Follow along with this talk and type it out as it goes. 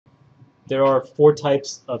There are 4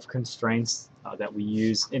 types of constraints that we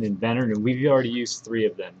use in Inventor, and we've already used 3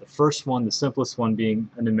 of them. The first one, the simplest one, being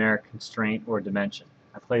a numeric constraint or dimension.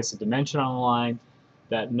 I place a dimension on a line.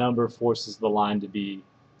 That number forces the line to be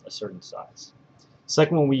a certain size.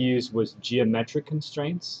 Second one we used was geometric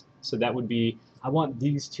constraints. So that would be, I want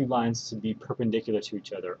these 2 lines to be perpendicular to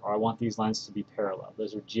each other, or I want these lines to be parallel.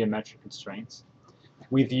 Those are geometric constraints.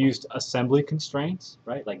 We've used assembly constraints,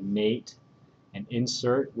 right, like mate and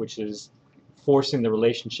insert, which is forcing the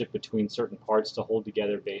relationship between certain parts to hold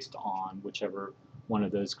together based on whichever one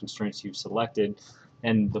of those constraints you've selected.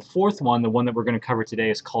 And the fourth one, the one that we're going to cover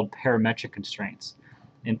today, is called parametric constraints.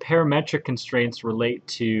 And parametric constraints relate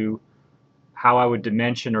to how I would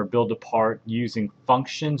dimension or build a part using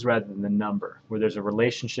functions rather than the number, where there's a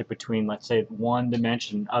relationship between, let's say, one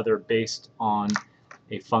dimension and other based on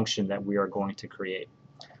a function that we are going to create.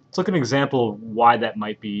 Let's look at an example of why that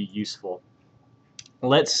might be useful.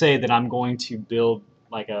 Let's say that I'm going to build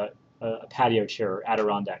like a patio chair or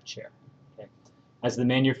Adirondack chair. Okay? As the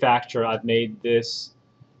manufacturer, I've made this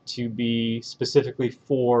to be specifically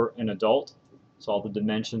for an adult. So all the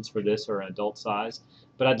dimensions for this are an adult size.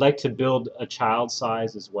 But I'd like to build a child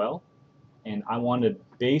size as well. And I want to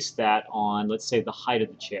base that on, let's say, the height of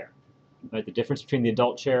the chair. Right? The difference between the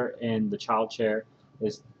adult chair and the child chair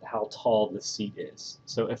is how tall the seat is.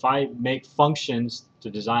 So if I make functions to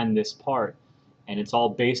design this part, and it's all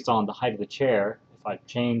based on the height of the chair, if I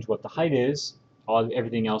change what the height is,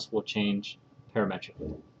 everything else will change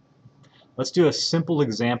parametrically. Let's do a simple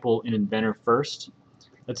example in Inventor first.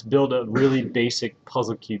 Let's build a really basic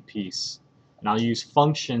puzzle cube piece. And I'll use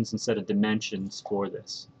functions instead of dimensions for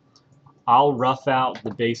this. I'll rough out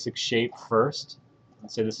the basic shape first.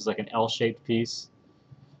 Let's say this is like an L-shaped piece,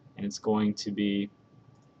 and it's going to be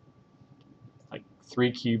like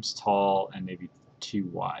 3 cubes tall and maybe 2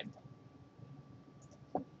 wide.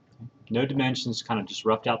 No dimensions, kind of just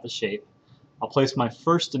roughed out the shape. I'll place my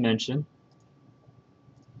first dimension.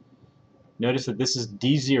 Notice that this is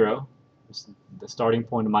D0, this is the starting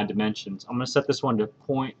point of my dimensions. I'm going to set this one to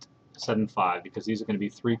 0.75 because these are going to be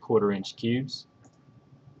 3/4 inch cubes.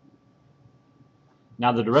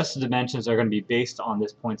 Now the rest of the dimensions are going to be based on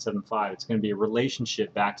this 0.75. It's going to be a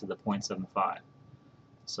relationship back to the 0.75.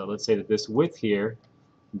 So let's say that this width here,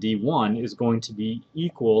 D1, is going to be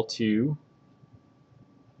equal to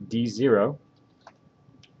D0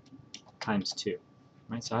 times 2.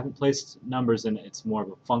 Right? So I haven't placed numbers in it, it's more of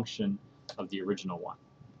a function of the original one.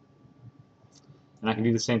 And I can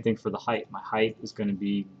do the same thing for the height. My height is going to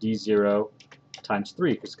be D0 times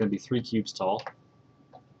 3 because it's going to be 3 cubes tall.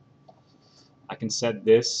 I can set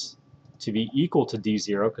this to be equal to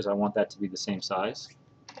D0 because I want that to be the same size.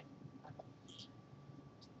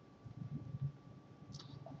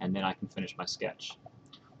 And then I can finish my sketch.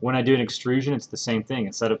 When I do an extrusion, it's the same thing.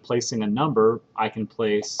 Instead of placing a number, I can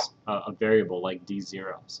place a variable like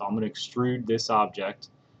D0. So I'm going to extrude this object.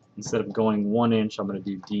 Instead of going 1 inch, I'm going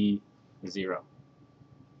to do D0.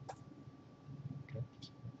 Okay.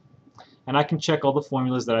 And I can check all the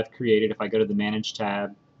formulas that I've created. If I go to the Manage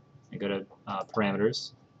tab and go to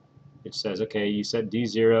Parameters, it says, okay, you set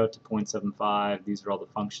D0 to 0.75. These are all the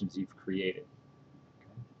functions you've created.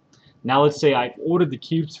 Okay. Now let's say I've ordered the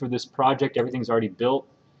cubes for this project. Everything's already built.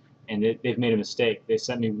 And they've made a mistake. They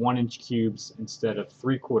sent me 1 inch cubes instead of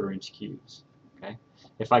 3/4 inch cubes. Okay?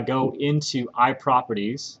 If I go into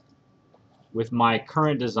iProperties with my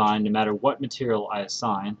current design, no matter what material I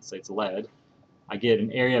assign, say it's lead, I get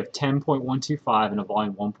an area of 10.125 and a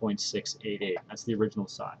volume 1.688. That's the original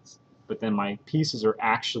size. But then my pieces are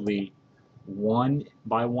actually 1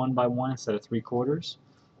 by 1 by 1 instead of 3/4.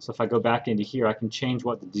 So if I go back into here, I can change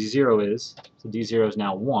what the D0 is. So D0 is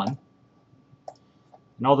now 1.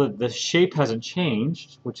 And although the shape hasn't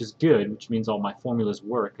changed, which is good, which means all my formulas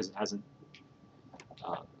work because it hasn't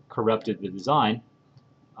corrupted the design,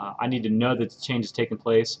 I need to know that the change has taken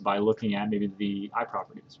place by looking at maybe the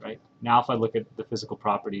iProperties, right? Now if I look at the physical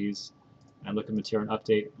properties and I look at material and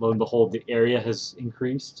update, lo and behold, the area has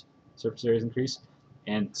increased, surface area has increased,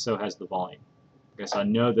 and so has the volume. Okay, so I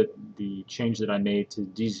know that the change that I made to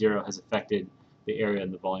D0 has affected the area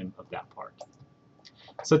and the volume of that part.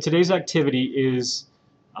 So today's activity is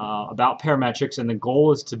about parametrics, and the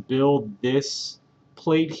goal is to build this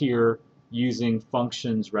plate here using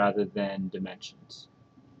functions rather than dimensions.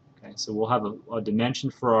 Okay, so we'll have a dimension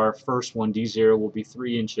for our first one. D0 will be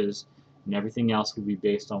 3 inches, and everything else will be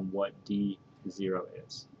based on what D0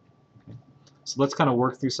 is. Okay. So let's kind of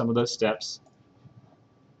work through some of those steps.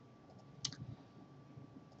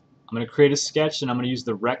 I'm going to create a sketch, and I'm going to use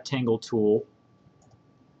the rectangle tool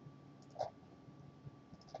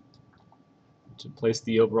to place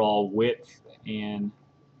the overall width and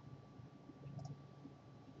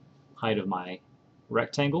height of my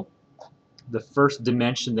rectangle. The first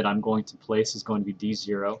dimension that I'm going to place is going to be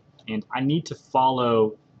D0, and I need to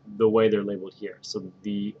follow the way they're labeled here. So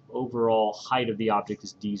the overall height of the object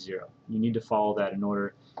is D0. You need to follow that in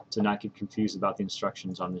order to not get confused about the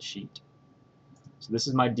instructions on the sheet. So this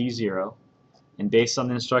is my D0, and based on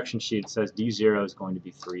the instruction sheet it says D0 is going to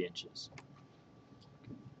be 3 inches.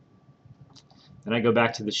 Then I go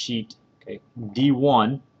back to the sheet. Okay,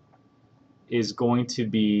 D1 is going to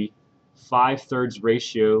be 5/3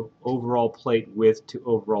 ratio overall plate width to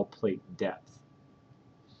overall plate depth.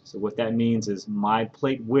 So what that means is my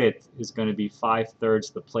plate width is going to be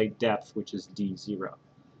 5/3 the plate depth, which is D0.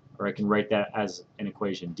 Or I can write that as an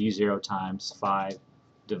equation, D0 times 5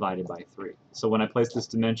 divided by 3. So when I place this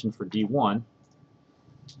dimension for D1,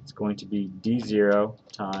 it's going to be D0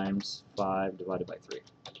 times 5 divided by 3.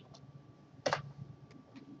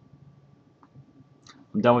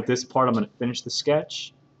 I'm done with this part. I'm going to finish the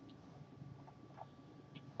sketch.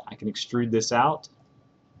 I can extrude this out.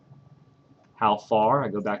 How far? I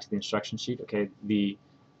go back to the instruction sheet. Okay, the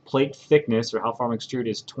plate thickness, or how far I'm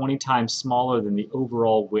extruded, is 20 times smaller than the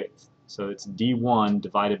overall width. So it's D1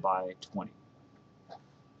 divided by 20.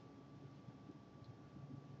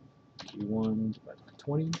 D1 divided by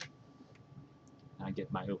 20. And I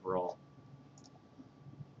get my overall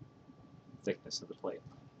thickness of the plate.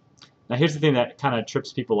 Now here's the thing that kind of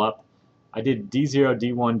trips people up. I did D0,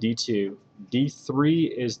 D1, D2.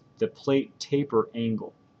 D3 is the plate taper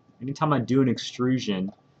angle. Anytime I do an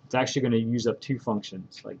extrusion, it's actually going to use up 2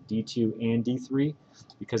 functions, like D2 and D3,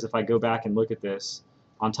 because if I go back and look at this,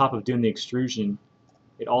 on top of doing the extrusion,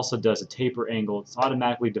 it also does a taper angle. It's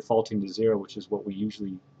automatically defaulting to 0, which is what we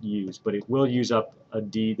usually use, but it will use up a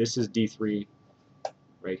D. This is D3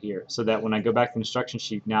 right here, so that when I go back to the instruction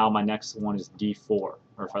sheet, now my next one is D4, or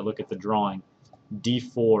if I look at the drawing,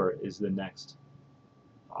 D4 is the next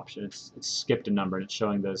option. It's skipped a number, and it's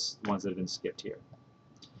showing those ones that have been skipped here.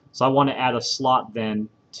 So I want to add a slot then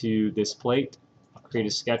to this plate. I'll create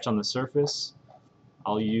a sketch on the surface.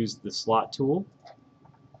 I'll use the slot tool,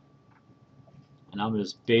 and I'm going to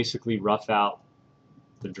just basically rough out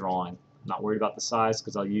the drawing. I'm not worried about the size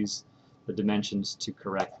because I'll use the dimensions to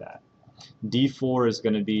correct that. D4 is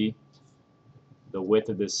going to be the width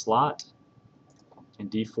of this slot,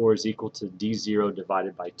 and D4 is equal to D0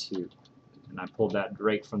 divided by 2. And I pulled that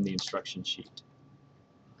right from the instruction sheet.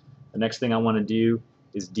 The next thing I want to do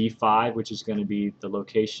is D5, which is going to be the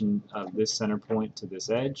location of this center point to this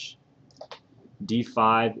edge.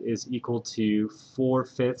 D5 is equal to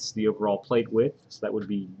 4/5 the overall plate width, so that would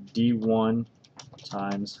be D1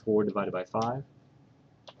 times 4 divided by 5.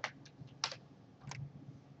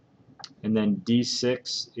 And then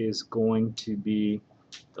D6 is going to be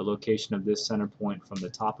the location of this center point from the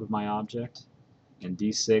top of my object, and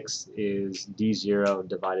D6 is D0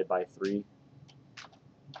 divided by 3,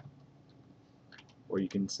 or you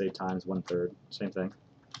can say times 1/3, same thing.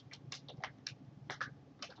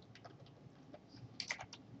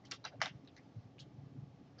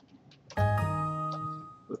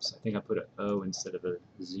 Oops, I think I put an O instead of a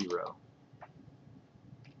 0.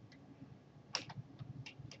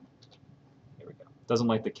 There we go. Doesn't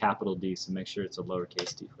like the capital D, so make sure it's a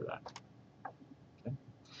lowercase d for that. Okay.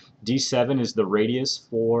 D7 is the radius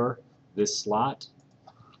for this slot.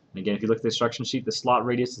 And again, if you look at the instruction sheet, the slot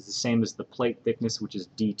radius is the same as the plate thickness, which is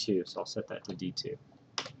D2, so I'll set that to D2.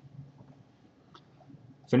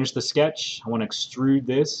 Finish the sketch. I want to extrude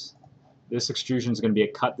this. This extrusion is going to be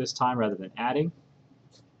a cut this time rather than adding.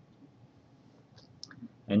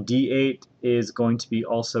 And D8 is going to be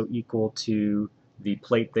also equal to the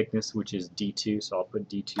plate thickness, which is D2, so I'll put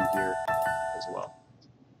D2 here as well.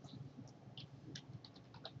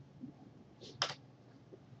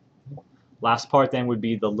 Last part then would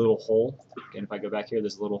be the little hole. Again, if I go back here,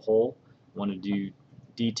 there's a little hole. I want to do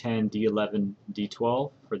D10, D11,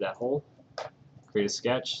 D12 for that hole. Create a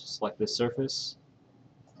sketch, select this surface,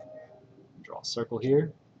 draw a circle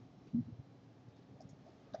here.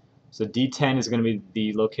 So D10 is going to be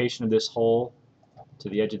the location of this hole to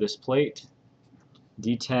the edge of this plate.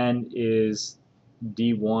 D10 is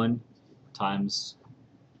D1 times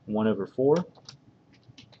 1/4.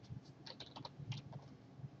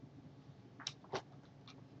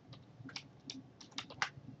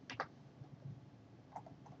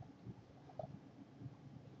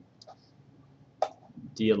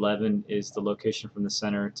 D11 is the location from the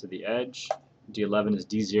center to the edge. D11 is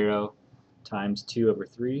D0 times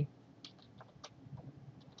 2/3.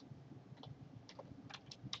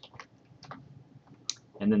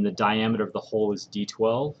 And then the diameter of the hole is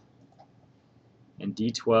D12. And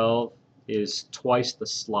D12 is twice the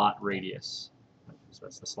slot radius. So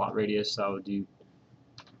that's the slot radius, so I would do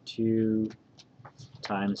 2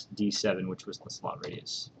 times D7, which was the slot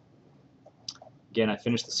radius. Again, I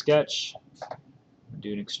finished the sketch.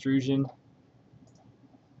 Do an extrusion.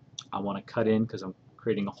 I want to cut in because I'm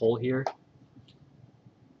creating a hole here.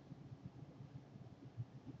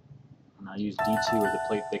 And I'll use D2 or the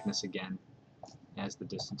plate thickness again as the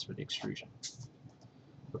distance for the extrusion.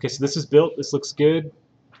 Okay, so this is built. This looks good.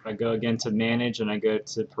 If I go again to manage and I go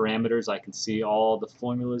to parameters, I can see all the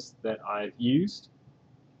formulas that I've used.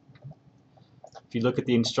 If you look at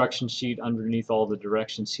the instruction sheet underneath all the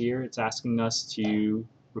directions here, it's asking us to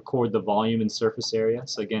record the volume and surface area.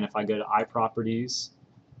 So again, if I go to iProperties,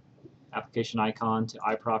 application icon to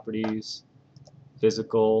iProperties,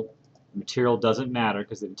 physical, material doesn't matter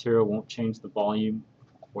because the material won't change the volume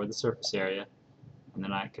or the surface area. And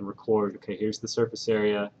then I can record, okay, here's the surface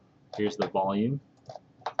area, here's the volume.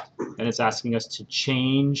 And it's asking us to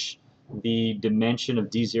change the dimension of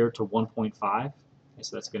D0 to 1.5. Okay,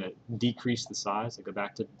 so that's going to decrease the size. I go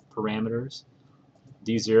back to parameters.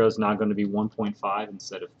 D0 is now going to be 1.5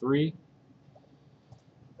 instead of 3.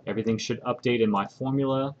 Everything should update in my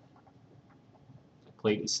formula. The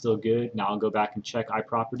plate is still good. Now I'll go back and check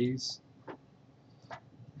iProperties.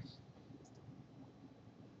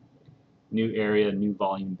 New area, new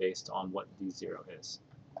volume based on what D0 is.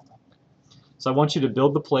 So I want you to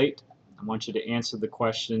build the plate. I want you to answer the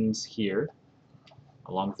questions here,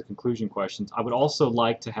 along with the conclusion questions. I would also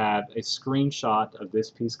like to have a screenshot of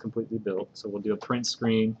this piece completely built. So we'll do a print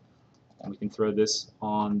screen, and we can throw this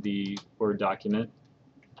on the Word document.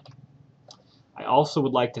 I also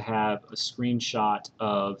would like to have a screenshot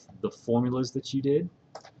of the formulas that you did.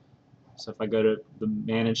 So if I go to the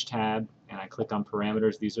Manage tab and I click on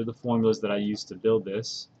Parameters, these are the formulas that I used to build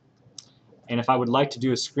this. And if I would like to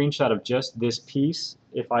do a screenshot of just this piece,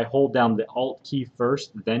 if I hold down the Alt key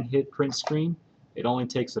first, then hit Print Screen, it only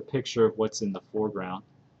takes a picture of what's in the foreground.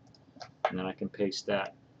 And then I can paste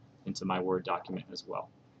that into my Word document as well.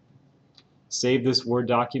 Save this Word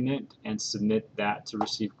document and submit that to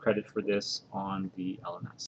receive credit for this on the LMS.